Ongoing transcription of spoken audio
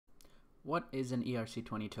What is an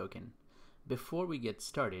ERC20 token? Before we get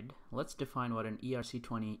started, let's define what an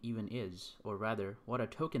ERC20 even is, or rather, what a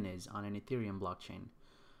token is on an Ethereum blockchain.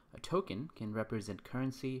 A token can represent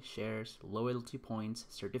currency, shares, loyalty points,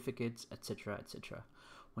 certificates, etc., etc.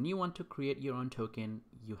 When you want to create your own token,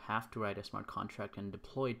 you have to write a smart contract and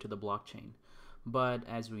deploy it to the blockchain. But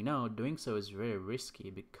as we know, doing so is very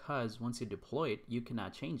risky because once you deploy it, you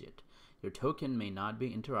cannot change it. Your token may not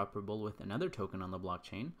be interoperable with another token on the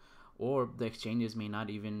blockchain, or the exchanges may not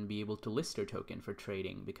even be able to list your token for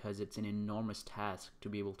trading because it's an enormous task to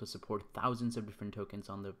be able to support thousands of different tokens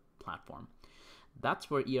on the platform. That's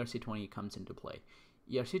where ERC20 comes into play.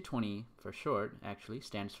 ERC20, for short, actually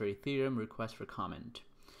stands for Ethereum Request for Comment.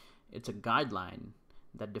 It's a guideline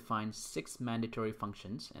that defines 6 mandatory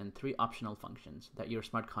functions and 3 optional functions that your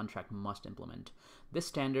smart contract must implement. This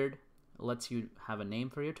standard lets you have a name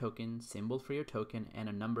for your token, symbol for your token, and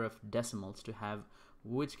a number of decimals to have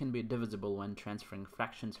which can be divisible when transferring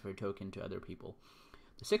fractions of your token to other people.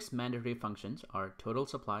 The 6 mandatory functions are total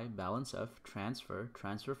supply, balance of, transfer,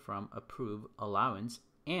 transfer from, approve, allowance,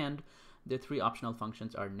 and the 3 optional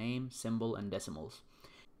functions are name, symbol, and decimals.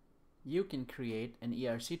 You can create an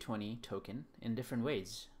ERC20 token in different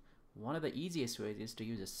ways. One of the easiest ways is to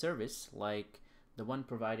use a service like the one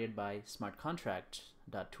provided by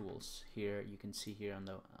smartcontract.tools. Here you can see here on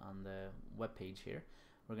the web page here.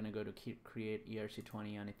 We're going to go to create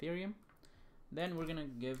ERC20 on Ethereum. Then we're going to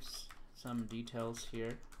give some details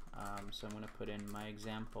here. So I'm going to put in my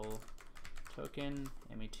example token,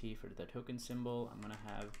 MET for the token symbol. I'm going to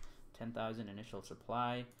have 10,000 initial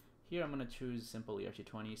supply. Here I'm going to choose simple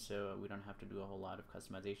ERC20 so we don't have to do a whole lot of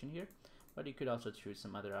customization here. But you could also choose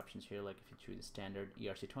some other options here, like if you choose a standard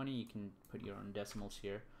ERC20, you can put your own decimals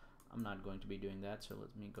here. I'm not going to be doing that, so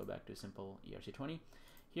let me go back to simple ERC20.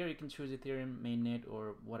 Here you can choose Ethereum mainnet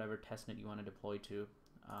or whatever testnet you want to deploy to.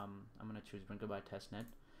 I'm going to choose Brinkleby testnet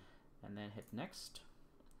and then hit next.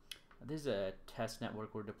 This is a test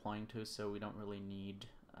network we're deploying to, so we don't really need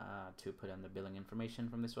to put in the billing information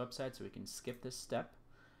from this website, so we can skip this step.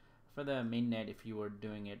 For the mainnet, if you were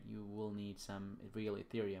doing it, you will need some real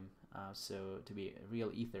Ethereum, so to be real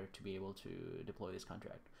Ether to be able to deploy this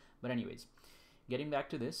contract. But anyways, getting back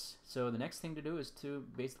to this, so the next thing to do is to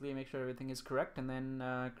basically make sure everything is correct and then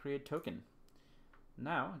create token.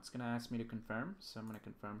 Now it's going to ask me to confirm, so I'm going to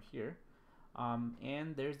confirm here,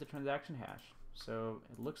 and there's the transaction hash. So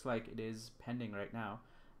it looks like it is pending right now.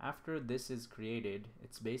 After this is created,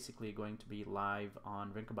 it's basically going to be live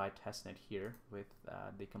on Brinkleby testnet here with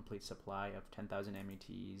the complete supply of 10,000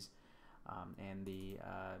 METs and the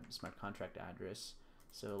smart contract address.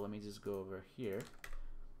 So let me just go over here,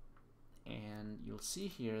 and you'll see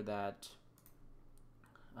here that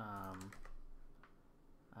I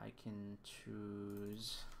can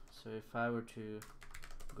choose. So if I were to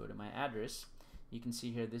go to my address, you can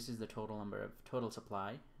see here this is the total number of total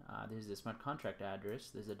supply. This is the smart contract address.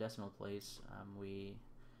 This is the decimal place we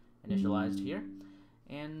initialized here,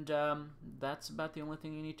 and that's about the only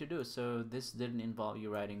thing you need to do. So this didn't involve you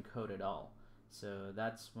writing code at all. So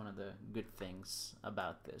that's one of the good things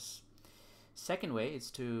about this. Second way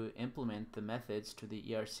is to implement the methods to the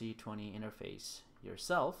ERC20 interface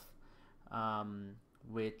yourself,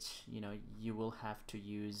 which you will have to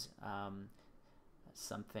use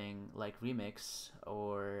something like Remix,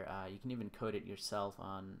 or you can even code it yourself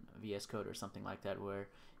on VS Code or something like that, where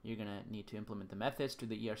you're gonna need to implement the methods to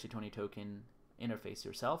the ERC20 token interface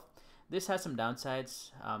yourself. This has some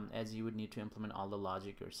downsides, as you would need to implement all the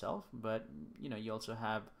logic yourself, but you also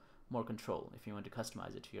have more control if you want to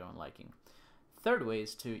customize it to your own liking. Third way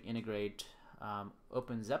is to integrate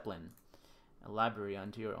OpenZeppelin library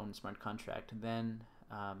onto your own smart contract, then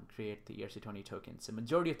create the ERC20 tokens. The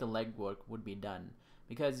majority of the legwork would be done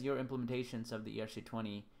because your implementations of the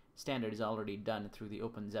ERC20 standard is already done through the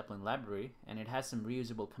OpenZeppelin library, and it has some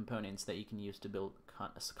reusable components that you can use to build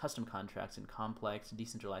custom contracts in complex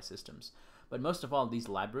decentralized systems. But most of all, these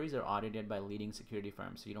libraries are audited by leading security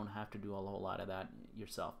firms, so you don't have to do a whole lot of that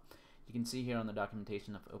yourself. You can see here on the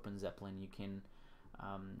documentation of OpenZeppelin, you can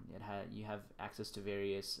you have access to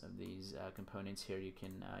various of these components here you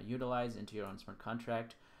can utilize into your own smart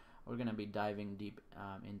contract. We're going to be diving deep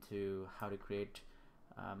into how to create,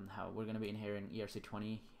 how we're going to be inheriting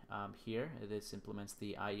ERC20 here. This implements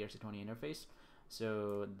the ERC20 interface.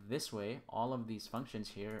 So this way, all of these functions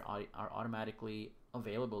here are automatically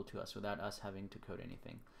available to us without us having to code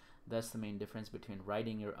anything. That's the main difference between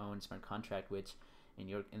writing your own smart contract, which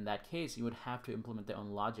in that case, you would have to implement their own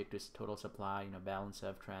logic to total supply, balance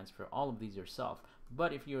of, transfer, all of these yourself.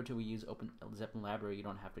 But if you were to use OpenZeppelin library, you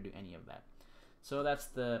don't have to do any of that. So that's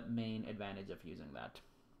the main advantage of using that.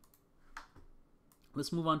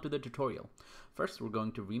 Let's move on to the tutorial. First, we're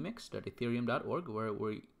going to remix.ethereum.org, where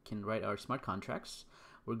we can write our smart contracts.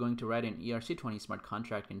 We're going to write an ERC20 smart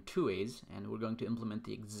contract in 2 ways, and we're going to implement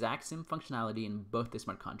the exact same functionality in both the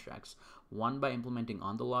smart contracts. One by implementing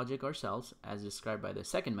on the logic ourselves, as described by the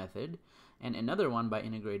second method, and another one by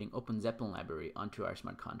integrating OpenZeppelin library onto our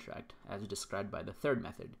smart contract, as described by the third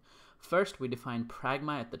method. First, we define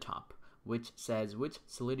pragma at the top, which says which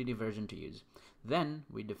Solidity version to use. Then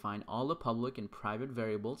we define all the public and private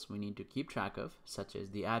variables we need to keep track of, such as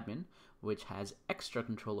the admin, which has extra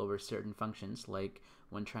control over certain functions, like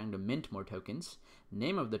when trying to mint more tokens,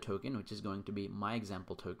 name of the token, which is going to be my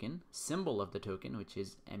example token, symbol of the token, which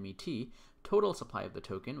is MET, total supply of the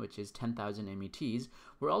token, which is 10,000 METs.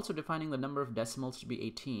 We're also defining the number of decimals to be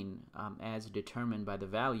 18, as determined by the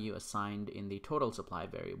value assigned in the total supply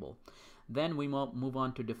variable. Then we move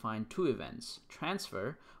on to define two events: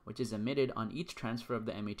 transfer, which is emitted on each transfer of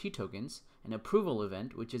the MET tokens, and approval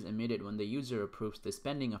event, which is emitted when the user approves the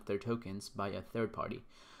spending of their tokens by a third party.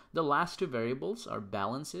 The last two variables are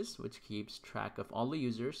balances, which keeps track of all the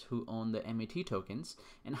users who own the MET tokens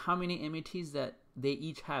and how many METs that they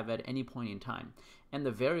each have at any point in time, and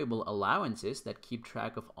the variable allowances that keep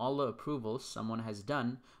track of all the approvals someone has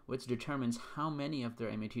done, which determines how many of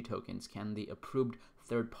their MET tokens can the approved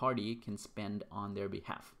third party can spend on their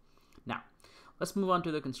behalf. Now, let's move on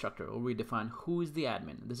to the constructor, where we define who is the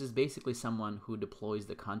admin. This is basically someone who deploys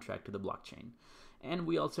the contract to the blockchain. And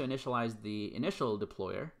we also initialize the initial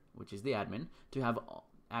deployer, which is the admin, to have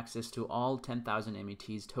access to all 10,000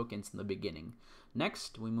 METs tokens in the beginning.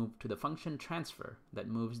 Next, we move to the function transfer that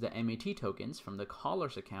moves the MET tokens from the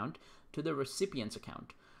caller's account to the recipient's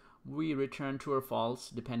account. We return true or false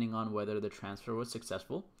depending on whether the transfer was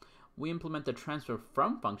successful. We implement the transfer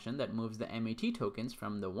from function that moves the MET tokens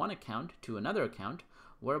from the one account to another account,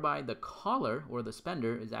 whereby the caller or the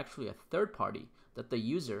spender is actually a third party that the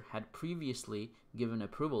user had previously given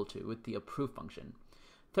approval to with the approve function.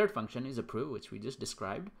 Third function is approve, which we just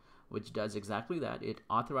described, which does exactly that. It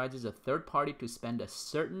authorizes a third party to spend a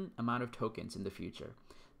certain amount of tokens in the future.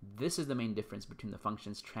 This is the main difference between the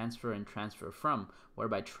functions transfer and transfer from,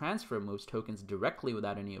 whereby transfer moves tokens directly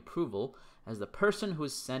without any approval, as the person who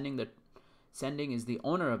is sending is the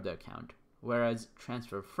owner of the account, whereas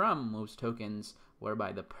transfer from moves tokens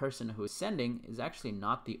whereby the person who is sending is actually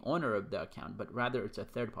not the owner of the account, but rather it's a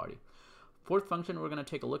third party. Fourth function we're going to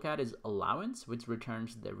take a look at is allowance, which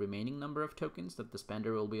returns the remaining number of tokens that the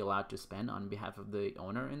spender will be allowed to spend on behalf of the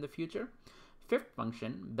owner in the future. Fifth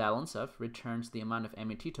function, balance of, returns the amount of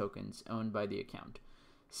MET tokens owned by the account.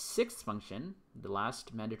 Sixth function, the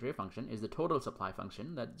last mandatory function, is the total supply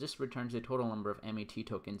function that just returns the total number of MET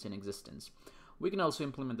tokens in existence. We can also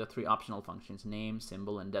implement the three optional functions, name,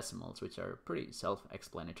 symbol, and decimals, which are pretty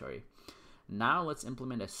self-explanatory. Now let's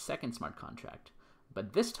implement a second smart contract,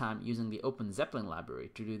 but this time using the OpenZeppelin library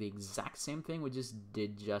to do the exact same thing we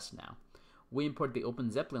did just now. We import the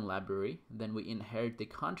OpenZeppelin library, then we inherit the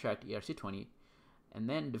contract ERC20, and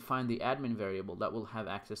then define the admin variable that will have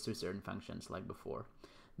access to certain functions like before.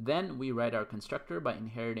 Then we write our constructor by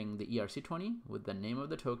inheriting the ERC20 with the name of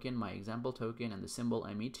the token, my example token, and the symbol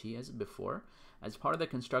MET as before. As part of the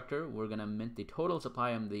constructor, we're going to mint the total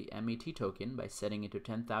supply of the MET token by setting it to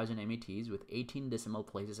 10,000 METs with 18 decimal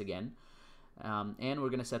places again. And we're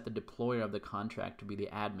going to set the deployer of the contract to be the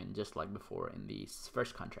admin, just like before in the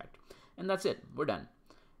first contract. And that's it. We're done.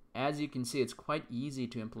 As you can see, it's quite easy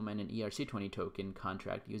to implement an ERC20 token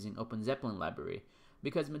contract using OpenZeppelin library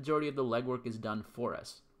because majority of the legwork is done for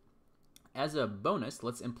us. As a bonus,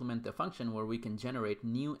 let's implement the function where we can generate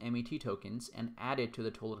new MET tokens and add it to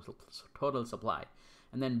the total supply,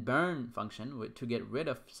 and then burn function to get rid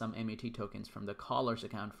of some MET tokens from the caller's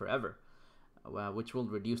account forever, which will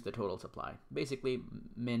reduce the total supply. Basically,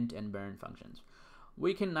 mint and burn functions.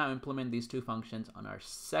 We can now implement these two functions on our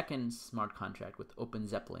second smart contract with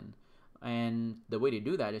OpenZeppelin. And the way to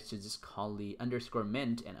do that is to just call the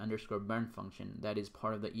 _mint and _burn function that is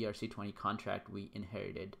part of the ERC20 contract we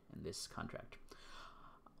inherited in this contract.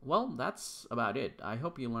 Well, that's about it. I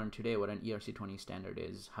hope you learned today what an ERC20 standard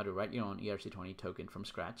is, how to write your own ERC20 token from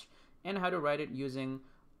scratch, and how to write it using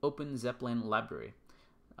OpenZeppelin library.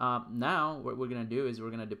 Now, what we're going to do is we're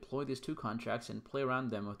going to deploy these two contracts and play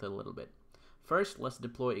around them with it a little bit. First, let's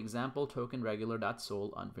deploy example token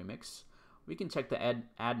regular.sol on Remix. We can check the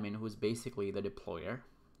admin, who is basically the deployer.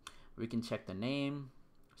 We can check the name,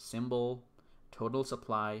 symbol, total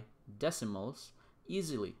supply, decimals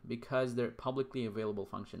easily because they're publicly available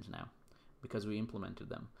functions now because we implemented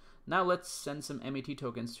them. Now let's send some MET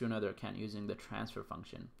tokens to another account using the transfer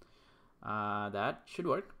function. That should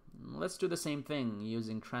work. Let's do the same thing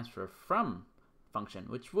using transfer from function,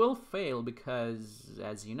 which will fail because,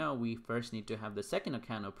 as you know, we first need to have the second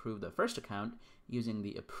account approve the first account using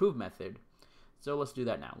the approve method. So let's do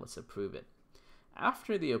that now. Let's approve it.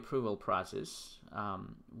 After the approval process,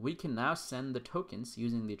 we can now send the tokens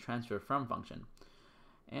using the transfer from function.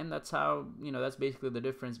 And that's how, that's basically the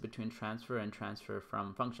difference between transfer and transfer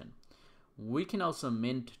from function. We can also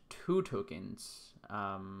mint two tokens.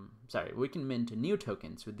 We can mint new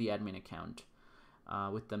tokens with the admin account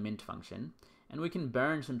with the mint function. And we can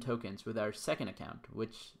burn some tokens with our second account,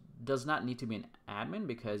 which does not need to be an admin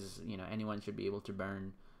because, anyone should be able to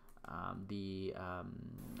burn the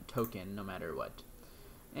token no matter what.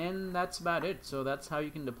 And that's about it. So that's how you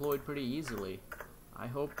can deploy it pretty easily. I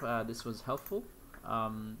hope this was helpful.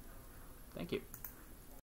 Thank you.